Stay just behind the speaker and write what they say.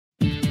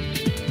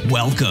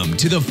Welcome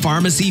to the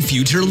Pharmacy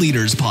Future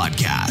Leaders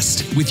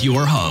Podcast with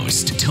your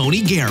host,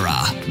 Tony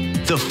Guerra.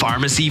 The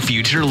Pharmacy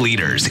Future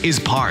Leaders is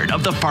part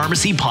of the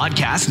Pharmacy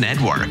Podcast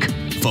Network,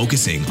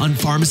 focusing on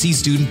pharmacy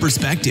student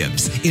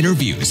perspectives,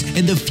 interviews,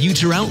 and the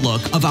future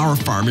outlook of our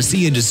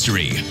pharmacy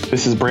industry.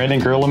 This is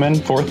Brandon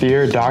Gerleman,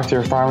 fourth-year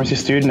Doctor of Pharmacy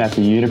student at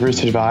the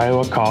University of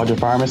Iowa College of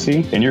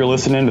Pharmacy, and you're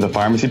listening to the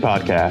Pharmacy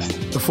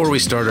Podcast. Before we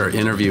start our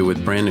interview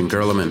with Brandon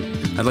Gerleman,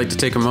 I'd like to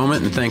take a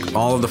moment and thank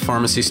all of the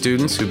pharmacy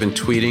students who've been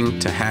tweeting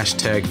to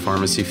hashtag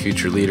Pharmacy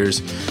Future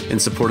Leaders in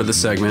support of the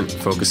segment,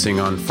 focusing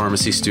on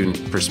pharmacy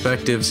student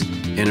perspectives,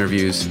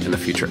 interviews, and the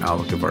future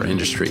outlook of our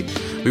industry.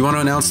 We want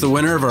to announce the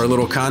winner of our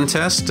little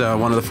contest,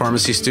 one of the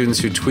pharmacy students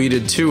who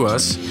tweeted to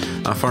us,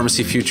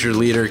 Pharmacy Future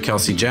Leader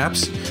Kelsey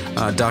Japs,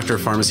 Doctor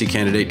of Pharmacy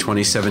Candidate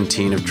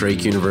 2017 of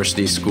Drake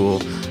University School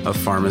of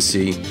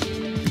Pharmacy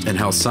and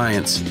Health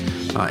Science,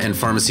 and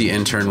pharmacy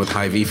intern with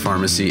Hy-Vee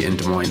Pharmacy in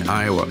Des Moines,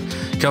 Iowa.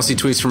 Kelsey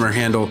tweets from her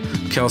handle,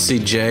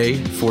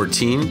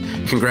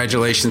 KelseyJ14.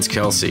 Congratulations,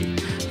 Kelsey.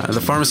 The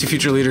Pharmacy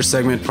Future Leaders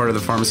segment, part of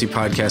the Pharmacy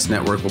Podcast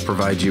Network, will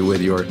provide you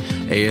with your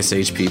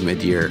ASHP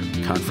Mid-Year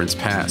Conference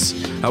Pass.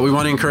 We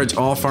want to encourage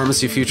all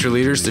Pharmacy Future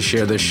Leaders to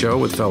share this show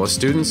with fellow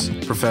students,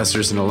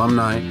 professors, and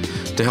alumni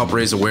to help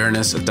raise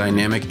awareness of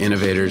dynamic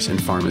innovators in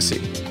pharmacy.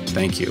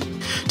 Thank you.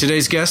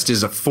 Today's guest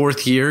is a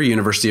fourth-year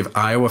University of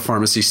Iowa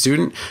pharmacy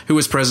student who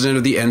was president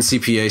of the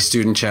NCPA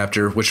student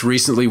chapter, which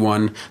recently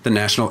won the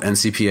National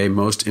NCPA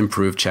Most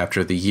Improved Chapter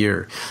of the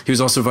Year. He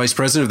was also vice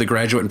president of the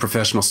Graduate and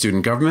Professional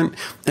Student Government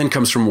and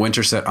comes from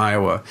Winterset,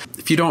 Iowa.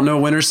 If you don't know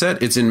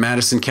Winterset, it's in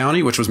Madison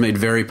County, which was made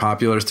very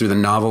popular through the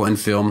novel and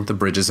film The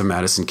Bridges of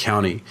Madison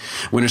County.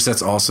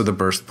 Winterset's also the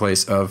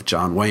birthplace of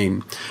John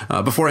Wayne.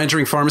 Before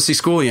entering pharmacy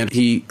school,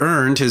 he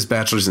earned his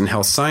bachelor's in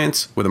health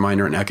science with a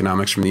minor in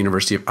economics from the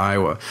University of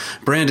Iowa.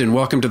 Brandon,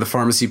 welcome to the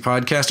Pharmacy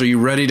Podcast. Are you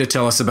ready to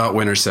tell us about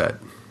Winterset?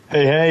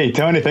 Hey,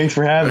 Tony, thanks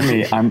for having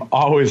me. I'm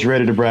always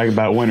ready to brag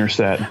about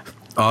Winterset.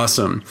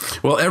 Awesome.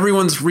 Well,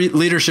 everyone's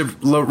leadership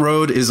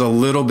road is a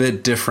little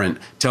bit different.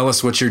 Tell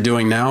us what you're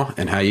doing now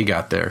and how you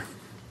got there.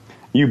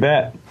 You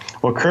bet.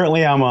 Well,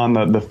 currently I'm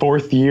on the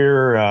fourth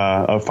year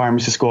of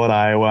pharmacy school at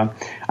Iowa.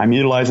 I'm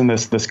utilizing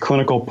this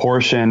clinical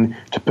portion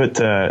to put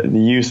to the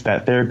use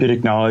that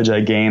therapeutic knowledge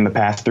I gained the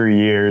past 3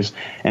 years,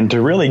 and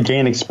to really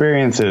gain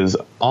experiences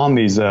on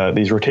these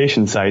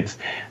rotation sites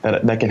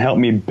that can help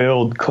me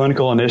build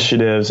clinical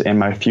initiatives in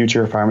my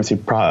future pharmacy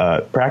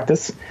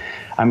practice.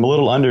 I'm a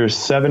little under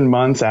 7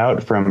 months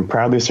out from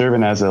proudly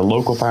serving as a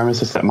local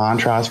pharmacist at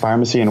Montrose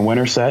Pharmacy in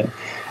Winterset,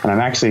 and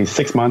I'm actually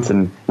 6 months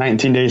and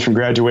 19 days from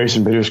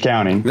graduation in Peters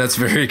County. That's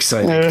very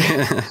exciting.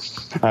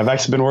 I've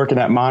actually been working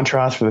at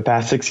Montrose for the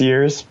past 6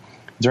 years.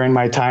 During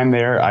my time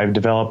there, I've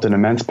developed an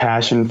immense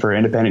passion for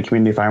independent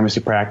community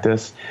pharmacy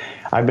practice.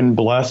 I've been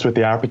blessed with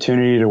the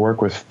opportunity to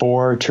work with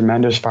 4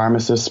 tremendous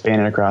pharmacists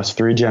spanning across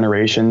 3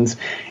 generations,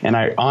 and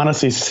I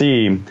honestly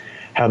see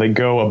how they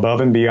go above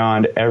and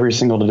beyond every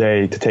single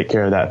day to take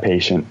care of that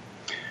patient.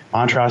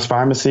 Montrose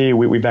Pharmacy,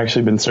 we've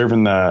actually been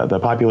serving the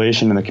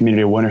population in the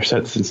community of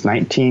Winterset since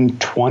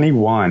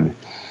 1921.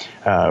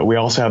 We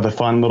also have the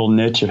fun little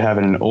niche of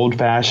having an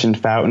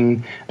old-fashioned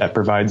fountain that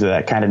provides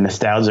that kind of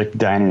nostalgic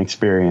dining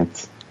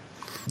experience.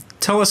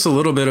 Tell us a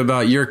little bit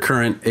about your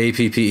current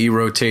APPE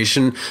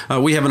rotation.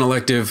 We have an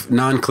elective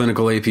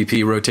non-clinical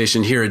APP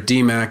rotation here at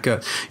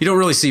DMAC. You don't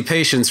really see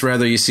patients,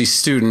 rather you see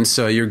students.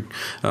 You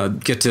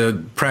get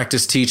to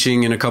practice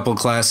teaching in a couple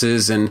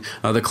classes, and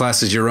the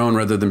class is your own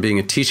rather than being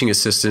a teaching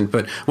assistant.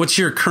 But what's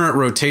your current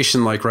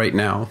rotation like right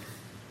now?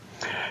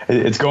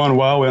 It's going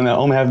well. We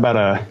only have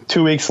about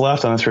 2 weeks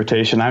left on this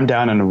rotation. I'm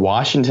down in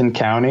Washington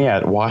County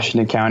at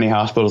Washington County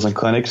Hospitals and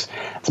Clinics.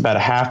 It's about a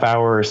half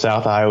hour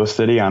south of Iowa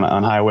City on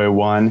Highway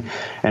 1.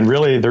 And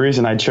really, the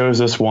reason I chose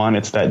this one,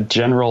 it's that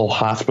general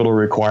hospital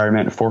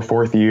requirement for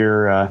fourth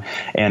year,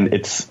 and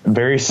it's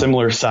very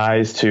similar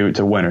size to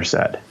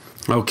Winterset.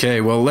 Okay,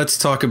 well, let's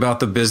talk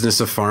about the business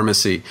of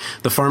pharmacy.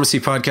 The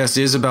Pharmacy Podcast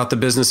is about the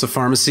business of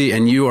pharmacy,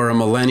 and you are a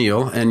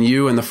millennial, and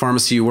you and the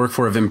pharmacy you work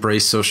for have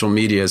embraced social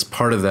media as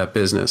part of that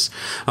business.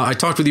 I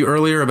talked with you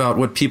earlier about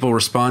what people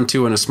respond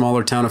to in a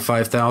smaller town of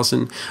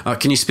 5,000.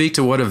 Can you speak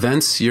to what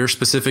events your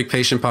specific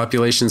patient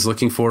population is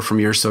looking for from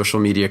your social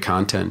media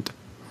content?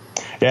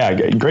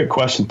 Yeah, great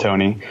question,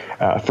 Tony.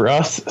 For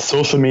us,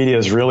 social media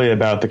is really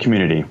about the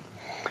community.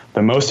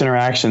 The most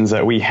interactions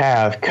that we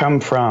have come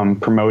from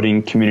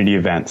promoting community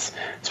events,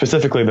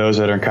 specifically those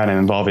that are kind of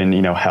involving,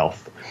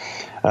 health.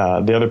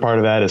 The other part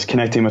of that is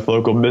connecting with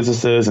local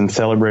businesses and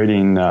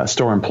celebrating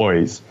store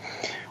employees.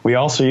 We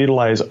also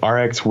utilize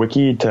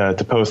RxWiki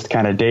to post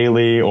kind of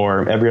daily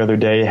or every other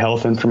day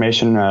health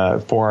information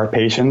for our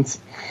patients.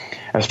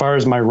 As far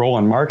as my role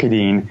in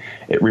marketing,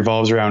 it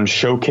revolves around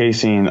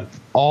showcasing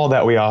all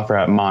that we offer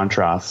at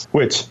Montrose,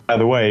 which, by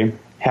the way,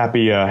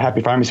 Happy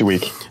Pharmacy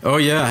Week. Oh,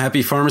 yeah.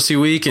 Happy Pharmacy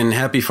Week and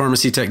Happy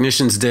Pharmacy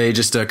Technicians Day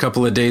just a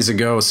couple of days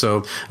ago.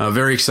 So a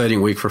very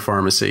exciting week for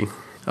pharmacy.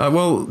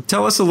 Well,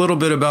 tell us a little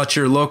bit about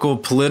your local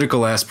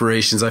political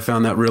aspirations. I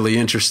found that really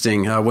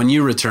interesting when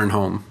you return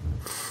home.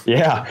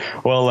 Yeah.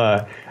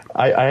 Well,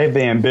 I have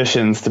the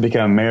ambitions to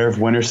become mayor of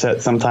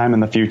Winterset sometime in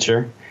the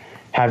future.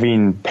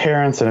 Having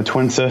parents and a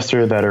twin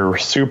sister that are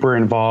super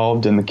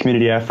involved in the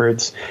community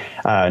efforts,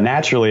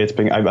 naturally,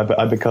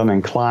 I've become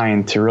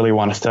inclined to really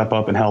want to step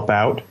up and help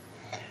out.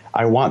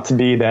 I want to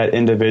be that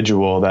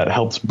individual that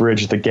helps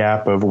bridge the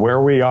gap of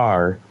where we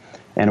are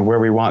and where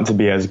we want to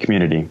be as a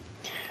community.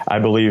 I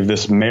believe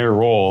this mayor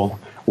role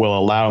will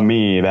allow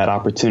me that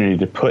opportunity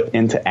to put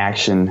into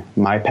action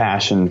my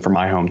passion for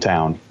my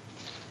hometown.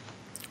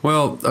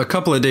 Well, a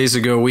couple of days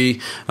ago, we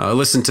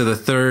listened to the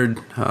third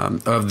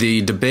of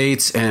the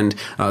debates, and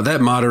that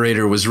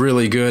moderator was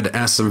really good,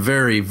 asked some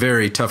very,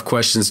 very tough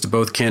questions to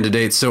both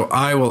candidates. So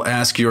I will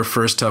ask your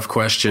first tough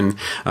question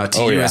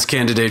to you as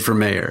candidate for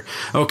mayor.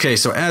 Okay,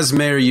 so as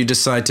mayor, you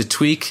decide to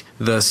tweak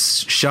the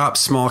Shop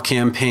Small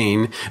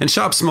campaign, and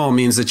Shop Small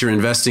means that you're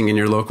investing in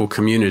your local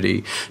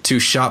community, to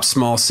Shop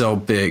Small, Sell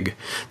Big.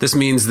 This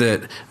means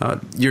that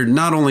you're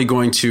not only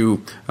going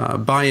to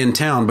buy in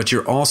town, but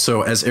you're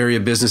also, as area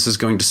businesses,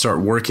 going to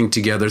start working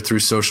together through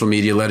social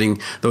media, letting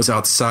those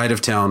outside of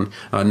town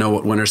know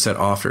what Winterset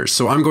offers.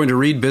 So I'm going to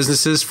read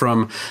businesses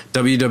from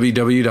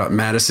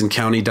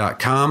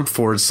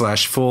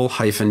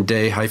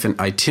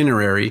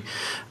www.madisoncounty.com/full-day-itinerary.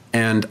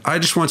 And I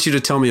just want you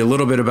to tell me a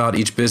little bit about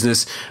each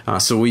business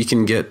so we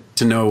can get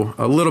to know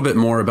a little bit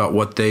more about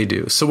what they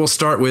do. So we'll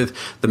start with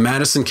the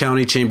Madison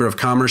County Chamber of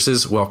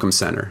Commerce's Welcome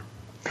Center.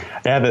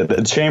 Yeah,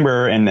 the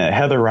Chamber and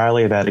Heather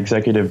Riley, that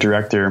executive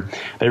director,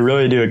 they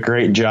really do a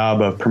great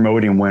job of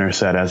promoting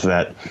Winterset as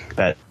that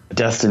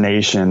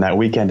destination, that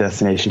weekend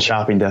destination,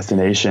 shopping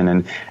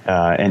destination,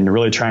 and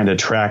really trying to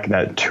attract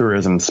that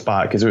tourism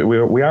spot, because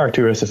we are a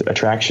tourist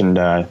attraction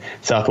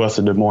southwest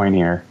of Des Moines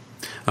here.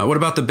 What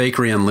about the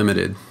Bakery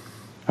Unlimited?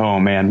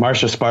 Oh, man,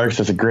 Marcia Sparks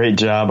does a great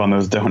job on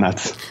those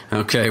donuts.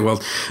 Okay,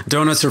 well,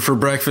 donuts are for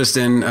breakfast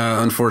and,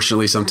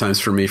 unfortunately,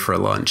 sometimes for me for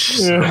lunch.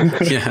 So,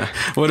 yeah.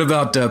 What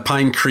about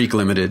Pine Creek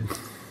Limited?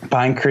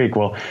 Pine Creek,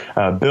 well,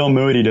 Bill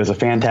Moody does a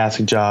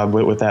fantastic job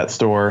with that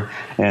store,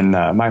 and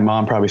my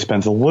mom probably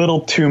spends a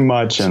little too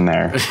much in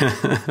there.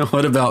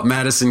 What about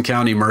Madison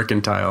County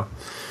Mercantile?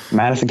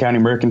 Madison County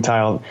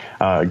Mercantile,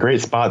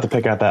 great spot to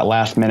pick out that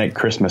last-minute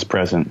Christmas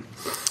present.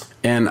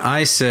 And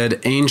I said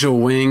Angel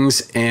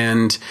Wings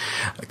and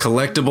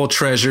Collectible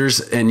Treasures,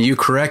 and you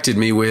corrected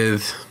me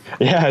with...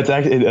 Yeah, it's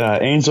actually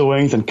Angel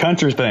Wings and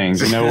Country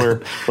Things. You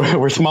know,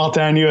 we're small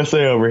town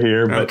USA over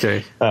here. But,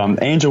 okay.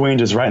 Angel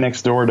Wings is right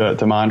next door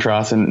to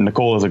Montrose, and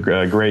Nicole does a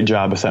great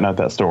job of setting up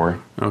that store.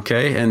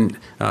 Okay, and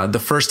the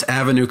First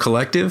Avenue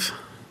Collective?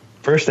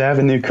 First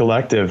Avenue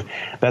Collective,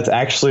 that's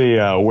actually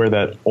where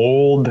that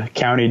old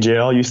county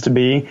jail used to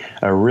be.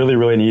 A really,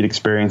 really neat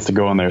experience to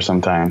go in there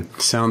sometime.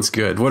 Sounds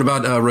good. What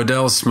about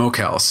Riddell's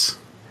Smokehouse?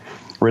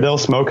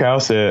 Riddell's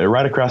Smokehouse,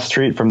 right across the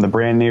street from the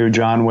brand new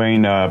John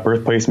Wayne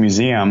Birthplace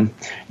Museum.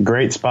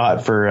 Great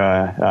spot for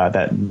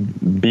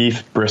that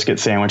beef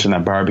brisket sandwich and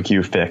that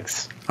barbecue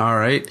fix. All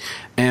right.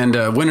 And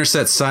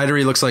Winterset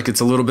Cidery looks like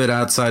it's a little bit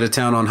outside of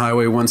town on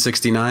Highway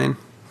 169.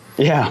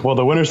 Yeah, well,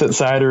 the Winterset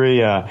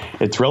Cidery,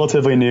 it's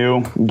relatively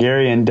new.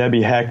 Gary and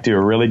Debbie Heck do a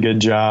really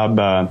good job.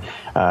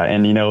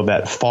 And, you know,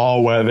 that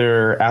fall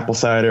weather, apple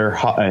cider,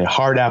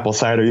 hard apple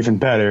cider, even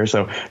better.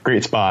 So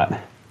great spot.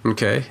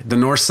 Okay. The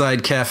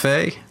Northside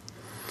Cafe?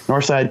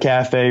 Northside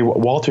Cafe,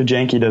 Walter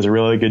Jenke does a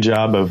really good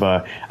job of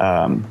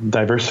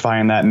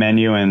diversifying that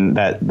menu. And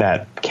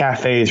that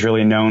cafe is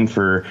really known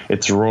for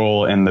its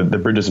role in the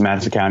Bridges of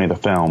Madison County, the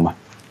film.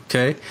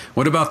 Okay.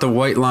 What about the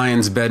White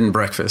Lions Bed and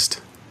Breakfast?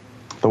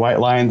 The White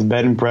Lions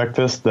Bed and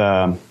Breakfast,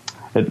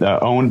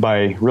 owned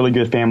by really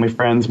good family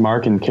friends,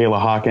 Mark and Kayla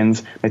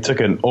Hawkins. They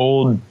took an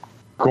old,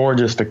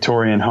 gorgeous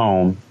Victorian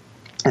home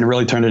and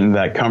really turned it into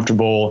that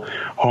comfortable,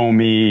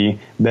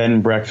 homey bed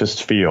and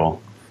breakfast feel.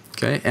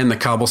 Okay, and the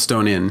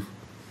Cobblestone Inn.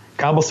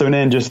 Cobblestone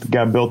Inn just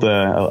got built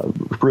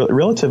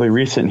relatively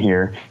recent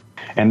here,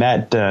 and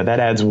that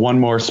adds one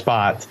more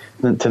spot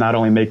to not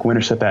only make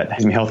Winterset that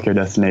healthcare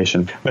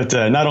destination, but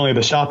not only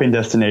the shopping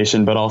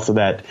destination, but also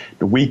that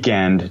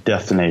weekend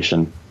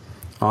destination.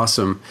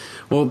 Awesome.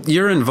 Well,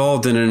 you're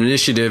involved in an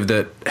initiative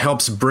that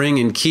helps bring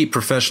and keep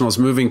professionals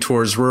moving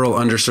towards rural,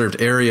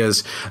 underserved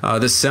areas.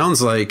 This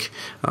sounds like,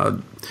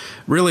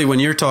 really, when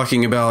you're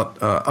talking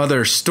about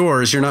other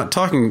stores, you're not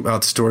talking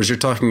about stores, you're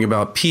talking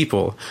about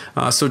people.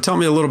 So tell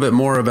me a little bit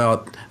more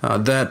about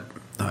that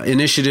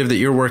initiative that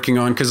you're working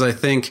on, because I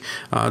think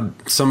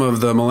some of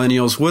the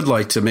millennials would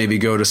like to maybe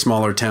go to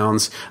smaller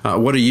towns.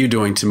 What are you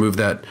doing to move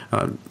that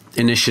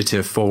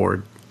initiative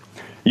forward?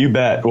 You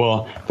bet.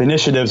 Well, the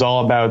initiative is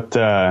all about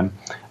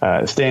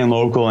staying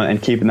local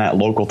and keeping that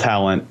local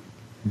talent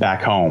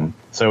back home.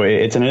 So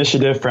it's an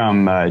initiative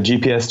from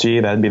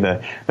GPSG, that'd be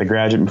the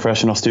Graduate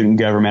Professional Student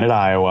Government at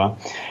Iowa.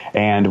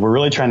 And we're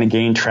really trying to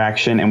gain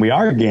traction, and we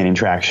are gaining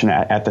traction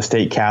at the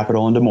state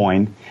capitol in Des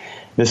Moines.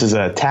 This is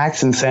a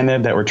tax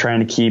incentive that we're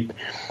trying to keep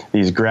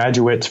these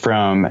graduates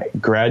from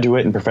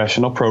graduate and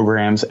professional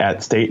programs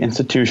at state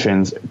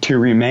institutions to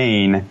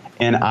remain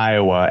in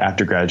Iowa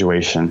after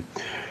graduation.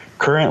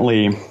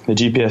 Currently, the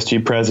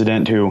GPSG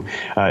president, who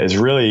is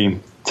really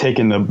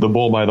taking the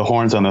bull by the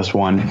horns on this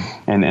one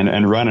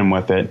and running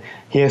with it.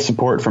 He has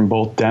support from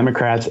both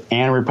Democrats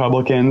and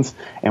Republicans,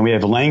 and we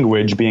have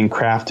language being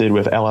crafted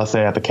with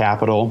LSA at the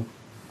Capitol.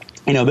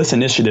 This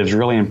initiative is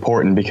really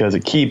important because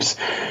it keeps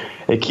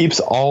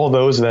all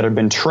those that have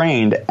been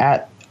trained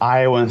at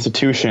Iowa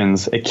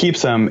institutions, it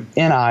keeps them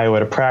in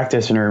Iowa to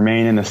practice and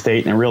remain in the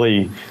state and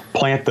really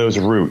plant those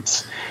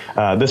roots.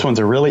 This one's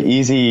a really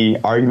easy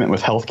argument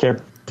with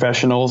healthcare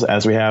professionals,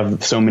 as we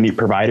have so many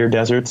provider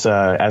deserts,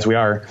 as we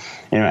are,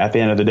 at the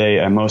end of the day,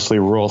 a mostly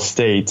rural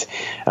state.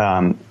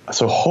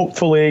 So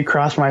hopefully,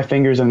 cross my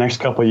fingers, in the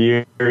next couple of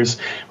years,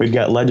 we've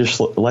got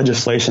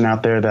legislation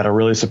out there that'll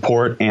really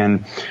support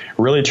and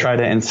really try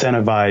to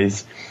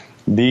incentivize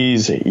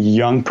these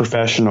young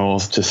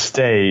professionals to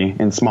stay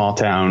in small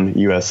town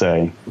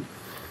USA.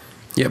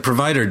 Yeah,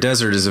 provider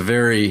desert is a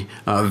very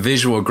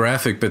visual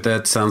graphic, but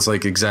that sounds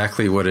like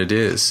exactly what it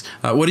is.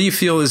 What do you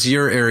feel is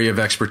your area of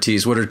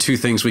expertise? What are two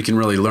things we can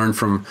really learn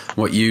from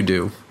what you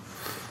do?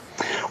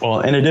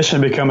 Well, in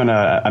addition to becoming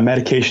a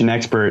medication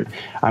expert,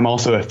 I'm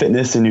also a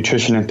fitness and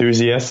nutrition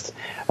enthusiast.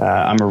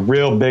 I'm a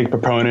real big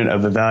proponent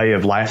of the value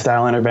of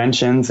lifestyle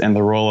interventions and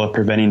the role of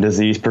preventing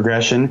disease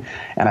progression.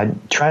 And I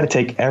try to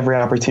take every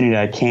opportunity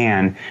I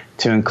can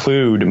to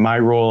include my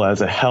role as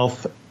a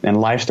health and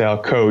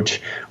lifestyle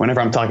coach whenever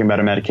I'm talking about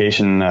a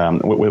medication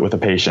with a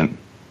patient.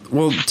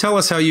 Well, tell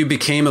us how you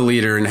became a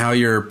leader and how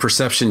your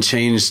perception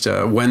changed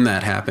when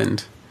that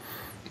happened.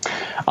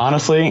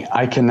 Honestly,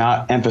 I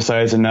cannot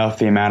emphasize enough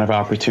the amount of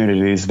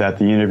opportunities that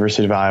the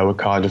University of Iowa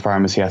College of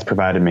Pharmacy has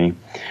provided me.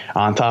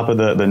 On top of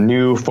the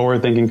new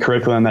forward-thinking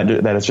curriculum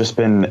that has just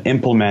been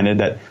implemented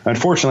that,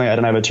 unfortunately, I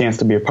don't have a chance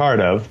to be a part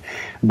of.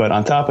 But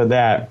on top of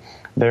that,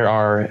 there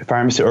are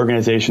pharmacy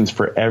organizations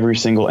for every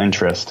single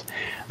interest.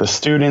 The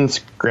students,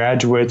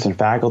 graduates, and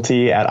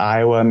faculty at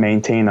Iowa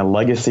maintain a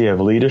legacy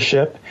of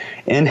leadership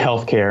in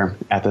healthcare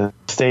at the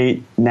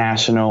state,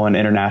 national, and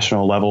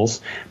international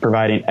levels,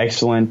 providing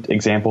excellent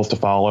examples to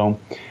follow.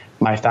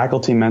 My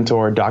faculty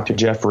mentor, Dr.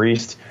 Jeff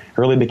Reist,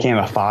 really became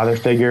a father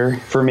figure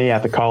for me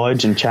at the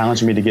college and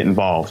challenged me to get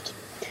involved.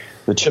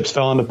 The chips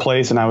fell into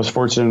place, and I was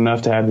fortunate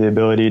enough to have the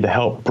ability to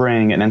help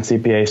bring an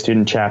NCPA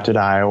student chapter to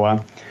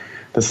Iowa.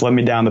 This led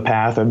me down the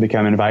path of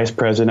becoming vice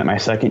president my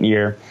second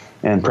year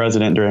and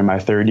president during my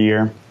third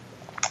year.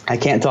 I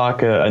can't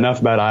talk enough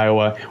about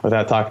Iowa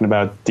without talking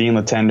about Dean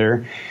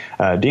Latender.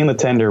 Dean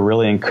Latender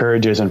really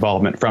encourages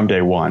involvement from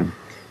day one.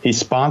 He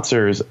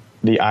sponsors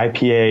the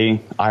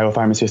IPA, Iowa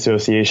Pharmacy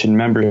Association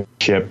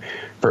membership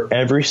for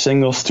every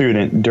single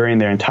student during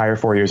their entire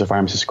 4 years of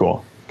pharmacy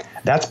school.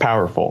 That's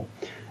powerful.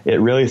 It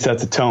really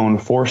sets a tone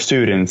for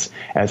students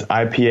as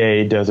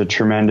IPA does a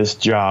tremendous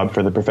job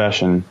for the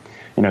profession.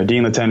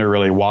 Dean Latender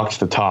really walks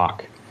the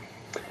talk.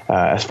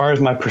 As far as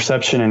my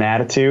perception and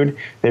attitude,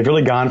 they've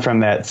really gone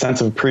from that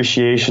sense of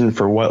appreciation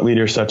for what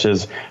leaders such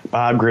as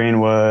Bob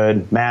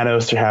Greenwood, Matt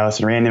Osterhaus,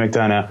 and Randy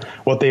McDonough,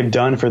 what they've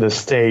done for the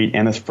state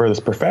and for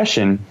this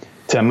profession,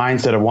 to a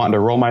mindset of wanting to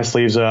roll my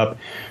sleeves up,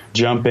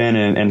 jump in,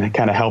 and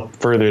kind of help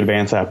further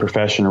advance that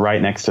profession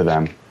right next to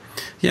them.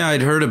 Yeah,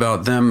 I'd heard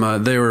about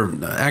them. They were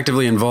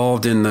actively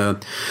involved in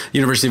the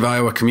University of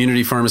Iowa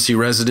Community Pharmacy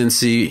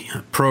Residency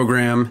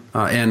Program,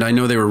 and I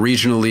know they were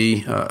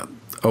regionally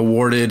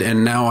awarded,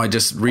 and now I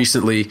just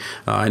recently,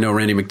 I know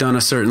Randy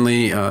McDonough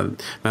certainly, Matt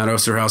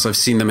Osterhaus, I've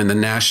seen them in the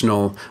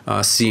national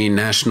scene,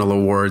 national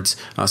awards,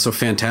 so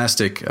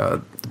fantastic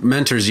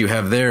mentors you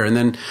have there. And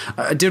then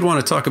I did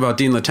want to talk about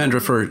Dean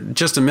Latender for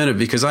just a minute,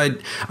 because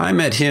I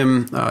met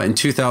him in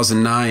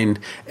 2009,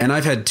 and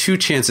I've had two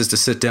chances to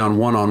sit down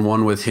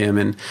one-on-one with him,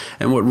 and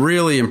what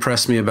really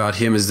impressed me about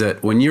him is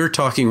that when you're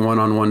talking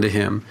one-on-one to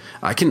him,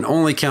 I can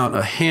only count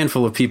a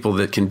handful of people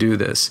that can do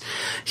this.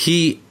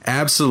 He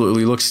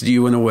absolutely looks at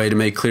you in a way to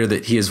make clear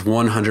that he is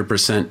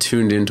 100%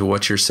 tuned into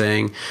what you're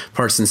saying,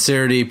 part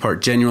sincerity,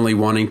 part genuinely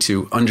wanting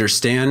to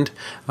understand,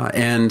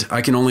 and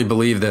I can only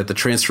believe that the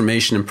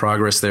transformation and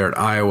progress there at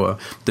Iowa,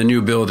 the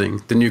new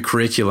building, the new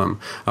curriculum,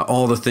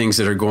 all the things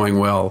that are going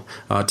well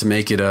to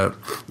make it a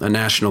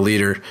national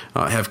leader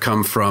have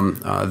come from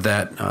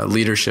that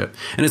leadership.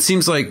 And it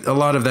seems like a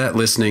lot of that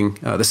listening,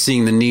 the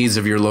seeing the needs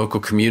of your local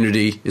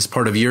community is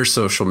part of your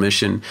social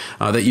mission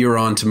that you're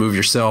on to move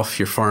yourself,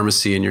 your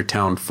pharmacy, and your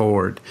town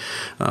forward.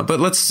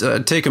 But let's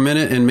take a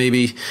minute and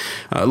maybe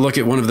look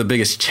at one of the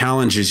biggest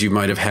challenges you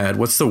might have had.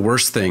 What's the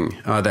worst thing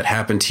that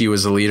happened to you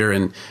as a leader,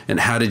 and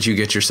how did you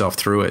get yourself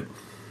through it?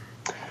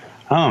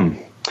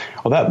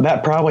 Well,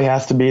 that probably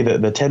has to be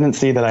the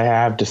tendency that I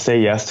have to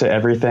say yes to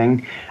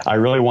everything. I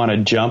really want to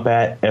jump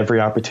at every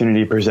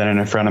opportunity presented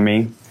in front of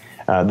me.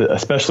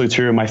 Especially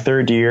true in my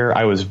third year,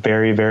 I was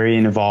very, very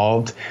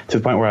involved to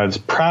the point where I was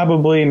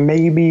probably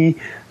maybe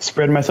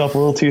spreading myself a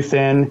little too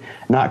thin,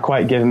 not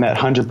quite giving that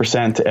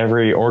 100% to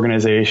every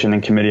organization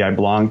and committee I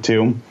belonged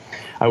to.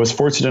 I was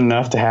fortunate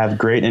enough to have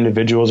great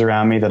individuals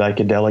around me that I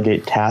could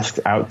delegate tasks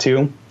out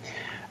to.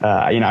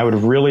 I would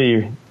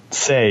really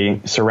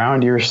say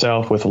surround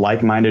yourself with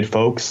like-minded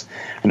folks,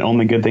 and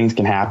only good things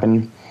can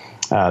happen.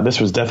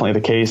 This was definitely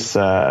the case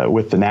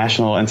with the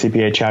National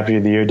NCPA Chapter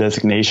of the Year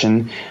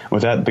designation.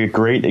 Without the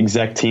great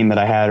exec team that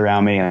I had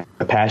around me and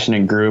the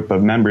passionate group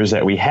of members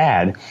that we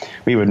had,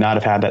 we would not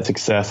have had that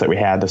success that we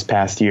had this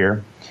past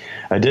year.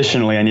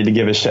 Additionally, I need to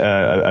give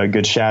a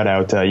good shout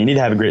out. You need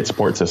to have a great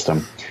support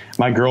system.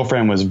 My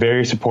girlfriend was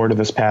very supportive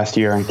this past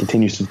year and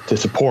continues to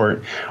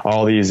support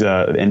all these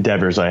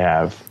endeavors I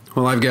have.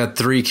 Well, I've got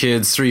 3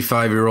 kids, 3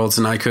 5-year-olds,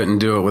 and I couldn't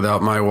do it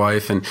without my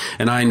wife. And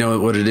I know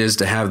what it is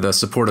to have the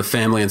supportive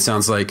family. It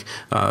sounds like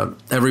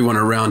everyone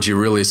around you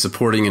really is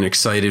supporting and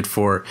excited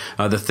for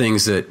the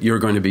things that you're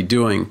going to be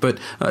doing. But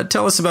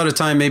tell us about a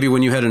time maybe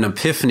when you had an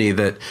epiphany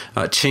that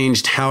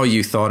changed how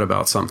you thought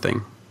about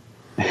something.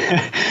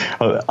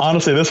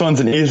 Honestly, this one's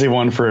an easy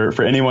one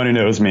for anyone who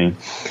knows me.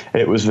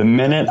 It was the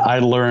minute I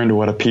learned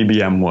what a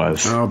PBM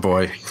was. Oh,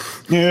 boy.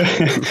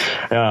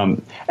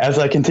 As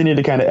I continued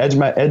to kind of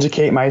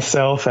educate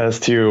myself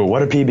as to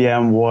what a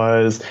PBM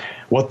was,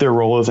 what their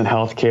role is in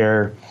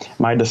healthcare,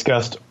 my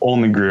disgust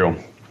only grew.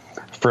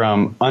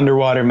 From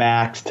underwater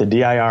max to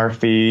DIR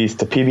fees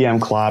to PBM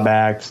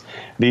clawbacks,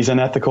 these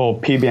unethical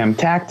PBM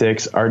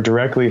tactics are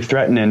directly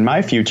threatening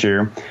my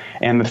future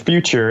and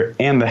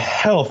the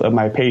health of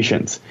my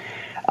patients.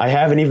 I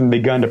haven't even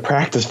begun to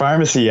practice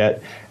pharmacy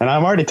yet, and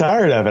I'm already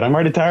tired of it. I'm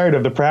already tired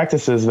of the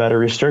practices that are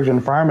restricting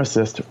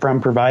pharmacists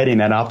from providing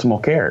that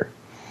optimal care.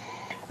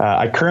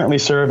 I currently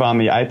serve on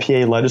the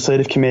IPA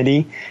Legislative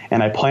Committee,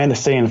 and I plan to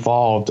stay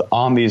involved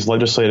on these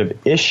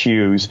legislative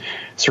issues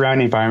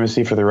surrounding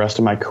pharmacy for the rest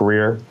of my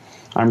career.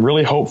 I'm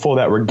really hopeful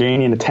that we're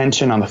gaining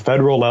attention on the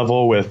federal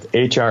level with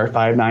H.R.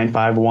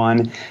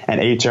 5951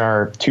 and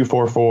H.R.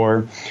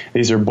 244.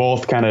 These are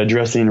both kind of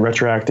addressing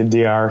retroactive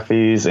DR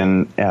fees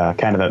and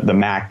kind of the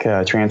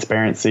MAC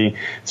transparency.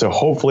 So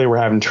hopefully we're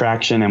having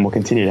traction, and we'll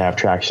continue to have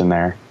traction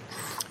there.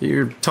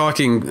 You're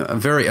talking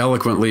very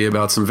eloquently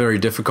about some very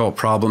difficult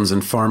problems in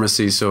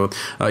pharmacy. So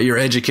your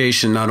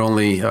education, not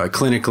only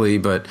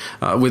clinically, but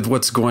with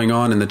what's going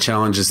on and the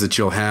challenges that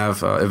you'll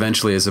have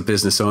eventually as a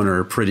business owner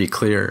are pretty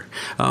clear.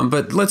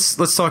 But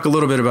let's talk a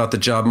little bit about the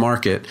job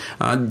market.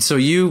 So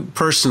you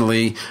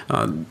personally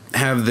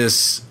have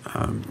this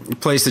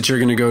place that you're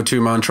going to go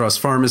to, Montross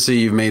Pharmacy.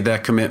 You've made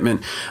that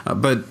commitment,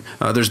 but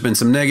there's been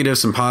some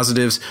negatives, some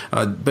positives.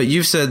 But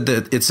you've said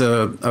that it's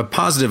a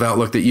positive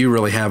outlook that you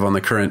really have on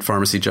the current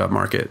pharmacy job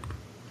market.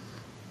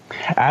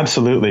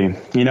 Absolutely.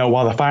 You know,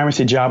 while the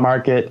pharmacy job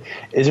market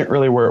isn't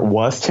really where it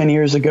was 10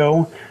 years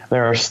ago,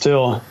 there are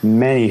still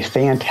many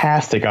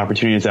fantastic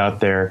opportunities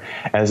out there,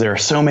 as there are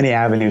so many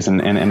avenues in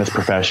this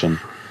profession.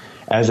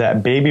 As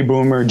that baby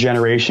boomer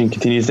generation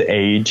continues to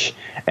age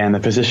and the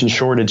physician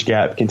shortage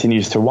gap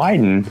continues to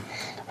widen,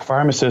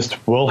 pharmacists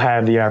will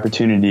have the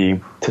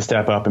opportunity to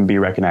step up and be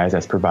recognized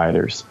as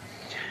providers.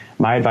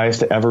 My advice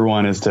to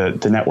everyone is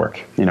to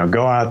network. You know,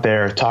 go out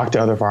there, talk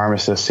to other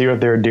pharmacists, see what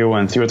they're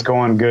doing, see what's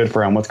going good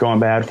for them, what's going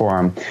bad for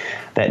them.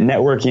 That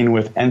networking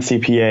with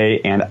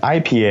NCPA and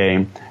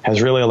IPA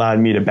has really allowed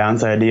me to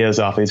bounce ideas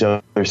off these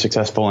other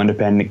successful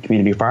independent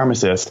community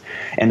pharmacists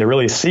and to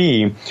really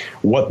see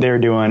what they're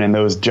doing in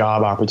those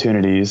job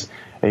opportunities.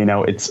 You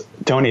know,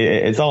 Tony,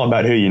 it's all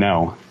about who you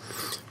know.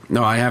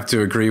 No, I have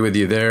to agree with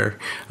you there.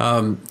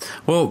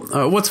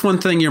 What's one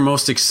thing you're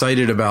most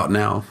excited about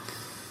now?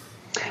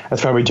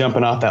 That's probably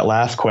jumping off that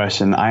last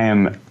question. I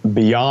am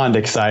beyond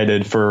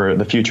excited for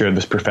the future of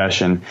this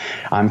profession.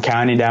 I'm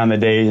counting down the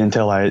days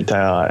until I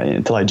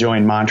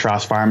join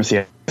Montross Pharmacy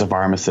as a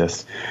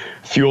pharmacist.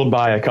 Fueled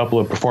by a couple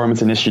of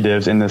performance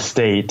initiatives in the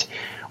state,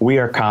 we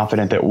are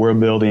confident that we're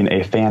building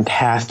a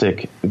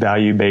fantastic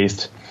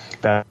value-based,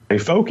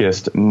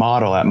 value-focused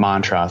model at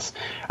Montross.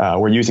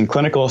 We're using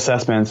clinical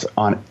assessments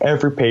on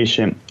every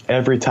patient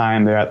every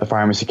time they're at the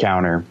pharmacy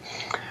counter.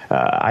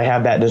 I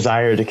have that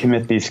desire to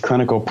commit these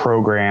clinical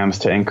programs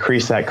to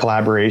increase that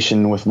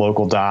collaboration with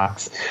local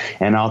docs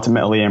and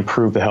ultimately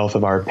improve the health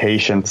of our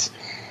patients.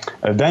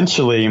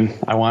 Eventually,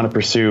 I want to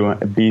pursue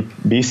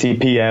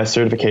BCPS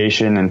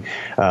certification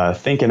and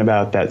thinking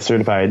about that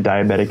certified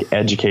diabetic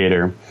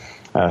educator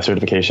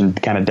certification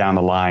kind of down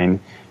the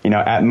line. You know,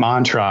 at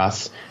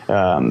Montross,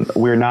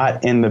 we're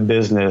not in the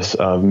business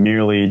of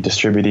merely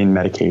distributing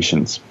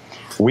medications.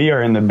 We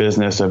are in the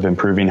business of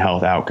improving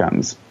health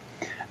outcomes.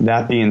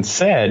 That being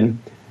said,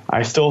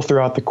 I still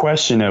throw out the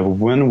question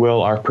of when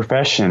will our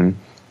profession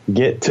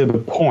get to the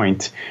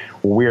point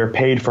where we are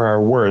paid for our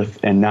worth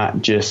and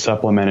not just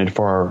supplemented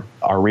for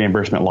our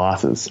reimbursement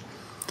losses.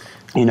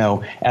 You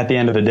know, at the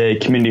end of the day,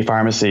 community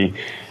pharmacy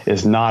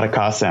is not a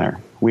cost center.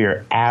 We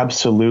are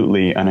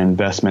absolutely an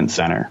investment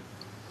center.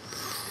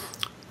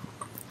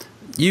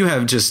 You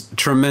have just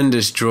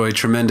tremendous joy,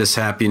 tremendous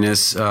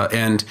happiness,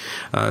 and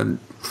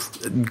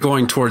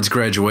going towards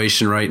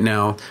graduation right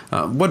now.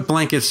 What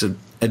blankets of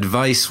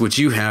advice would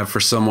you have for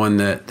someone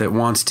that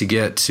wants to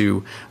get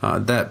to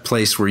that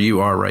place where you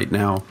are right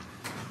now?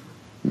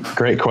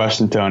 Great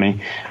question,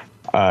 Tony.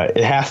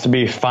 It has to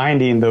be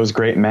finding those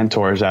great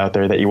mentors out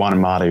there that you want to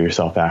model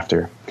yourself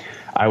after.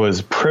 I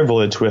was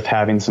privileged with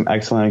having some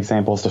excellent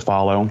examples to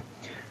follow.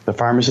 the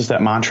pharmacists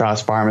at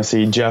Montrose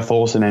Pharmacy, Jeff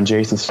Olson and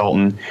Jason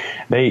Sultan,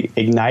 they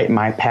ignite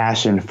my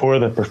passion for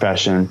the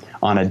profession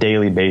on a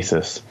daily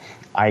basis.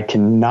 I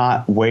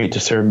cannot wait to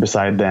serve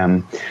beside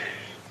them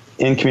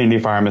in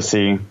community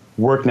pharmacy,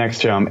 work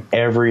next to them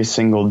every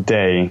single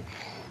day.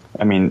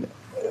 I mean,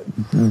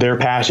 their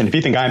passion, if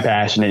you think I'm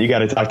passionate, you got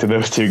to talk to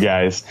those two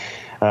guys.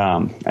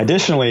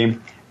 Additionally,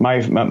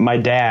 my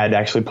dad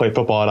actually played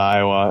football at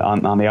Iowa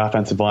on the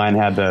offensive line,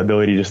 had the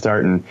ability to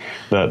start in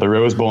the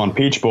Rose Bowl and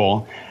Peach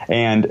Bowl,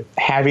 and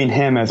having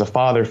him as a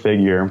father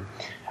figure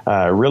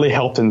really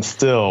helped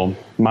instill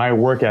my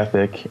work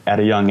ethic at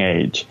a young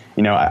age.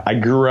 You know, I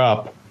grew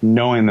up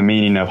knowing the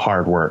meaning of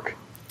hard work.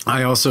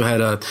 I also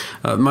had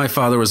my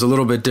father was a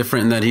little bit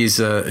different in that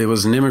it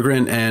was an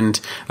immigrant, and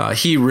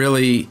he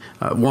really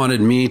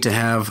wanted me to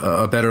have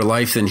a better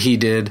life than he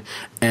did.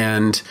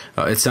 And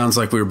it sounds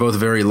like we were both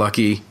very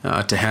lucky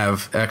to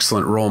have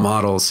excellent role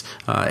models.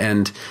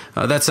 And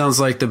that sounds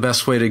like the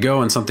best way to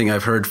go, and something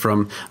I've heard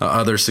from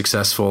other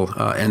successful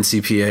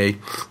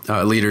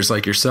NCPA leaders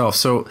like yourself.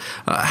 So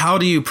how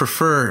do you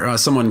prefer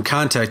someone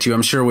contact you?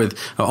 I'm sure with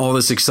all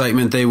this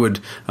excitement, they would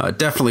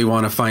definitely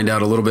want to find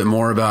out a little bit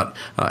more about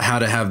how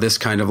to have this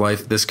kind of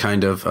life, this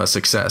kind of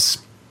success.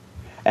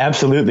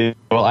 Absolutely.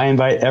 Well, I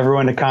invite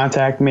everyone to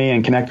contact me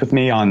and connect with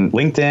me on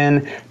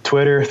LinkedIn,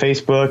 Twitter,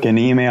 Facebook, and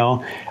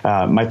email.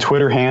 My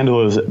Twitter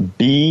handle is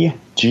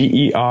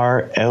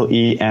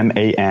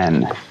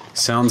BGERLEMAN.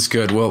 Sounds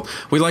good. Well,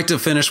 we like to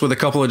finish with a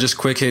couple of just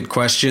quick hit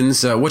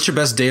questions. What's your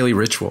best daily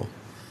ritual?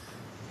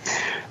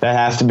 That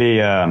has to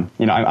be,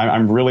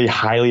 I'm really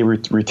highly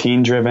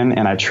routine driven,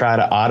 and I try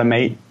to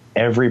automate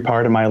every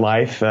part of my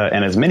life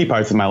and as many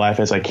parts of my life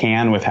as I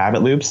can with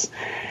habit loops.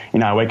 You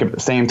know, I wake up at the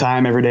same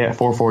time every day at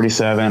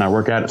 4:47. I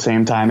work out at the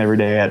same time every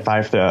day at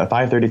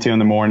 5:32 in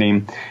the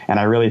morning, and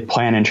I really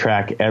plan and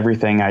track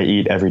everything I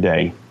eat every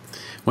day.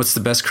 What's the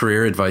best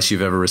career advice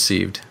you've ever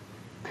received?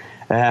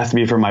 That has to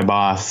be from my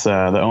boss,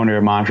 the owner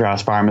of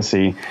Montrose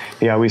Pharmacy.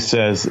 He always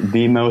says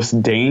the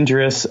most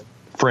dangerous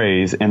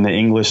phrase in the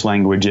English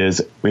language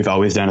is, "We've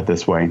always done it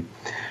this way."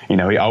 You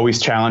know, he always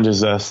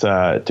challenges us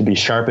to be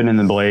sharpening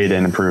the blade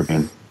and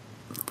improving.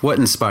 What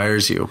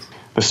inspires you?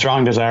 The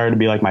strong desire to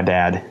be like my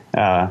dad.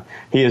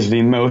 He is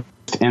the most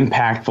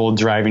impactful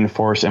driving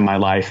force in my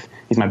life.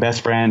 He's my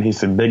best friend. He's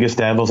the biggest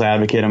devil's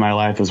advocate in my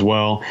life as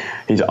well.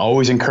 He's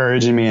always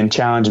encouraging me and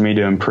challenging me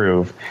to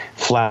improve.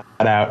 Flat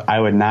out, I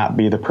would not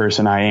be the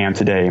person I am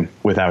today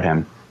without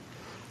him.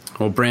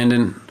 Well,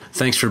 Brandon,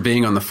 thanks for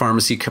being on the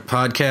Pharmacy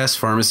Podcast,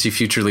 Pharmacy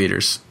Future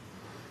Leaders.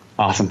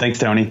 Awesome. Thanks,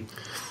 Tony.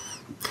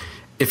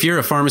 If you're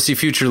a Pharmacy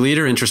Future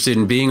Leader interested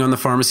in being on the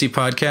Pharmacy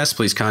Podcast,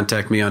 please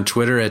contact me on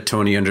Twitter at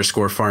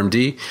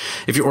Tony_PharmD.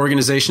 If your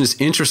organization is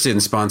interested in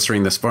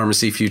sponsoring this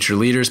Pharmacy Future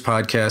Leaders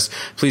podcast,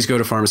 please go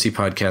to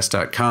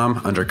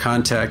pharmacypodcast.com under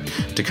contact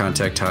to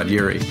contact Todd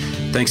Eury.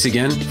 Thanks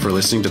again for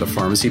listening to the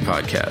Pharmacy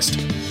Podcast.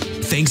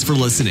 Thanks for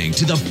listening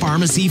to the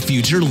Pharmacy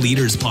Future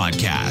Leaders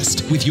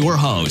Podcast with your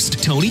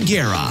host, Tony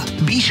Guerra.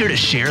 Be sure to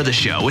share the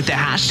show with the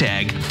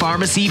hashtag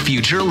Pharmacy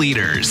Future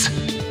Leaders.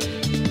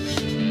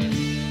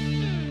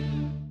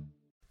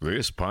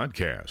 This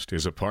podcast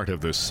is a part of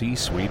the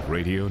C-Suite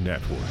Radio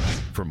Network.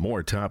 For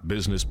more top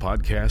business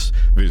podcasts,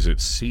 visit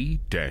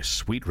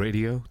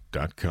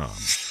c-suiteradio.com.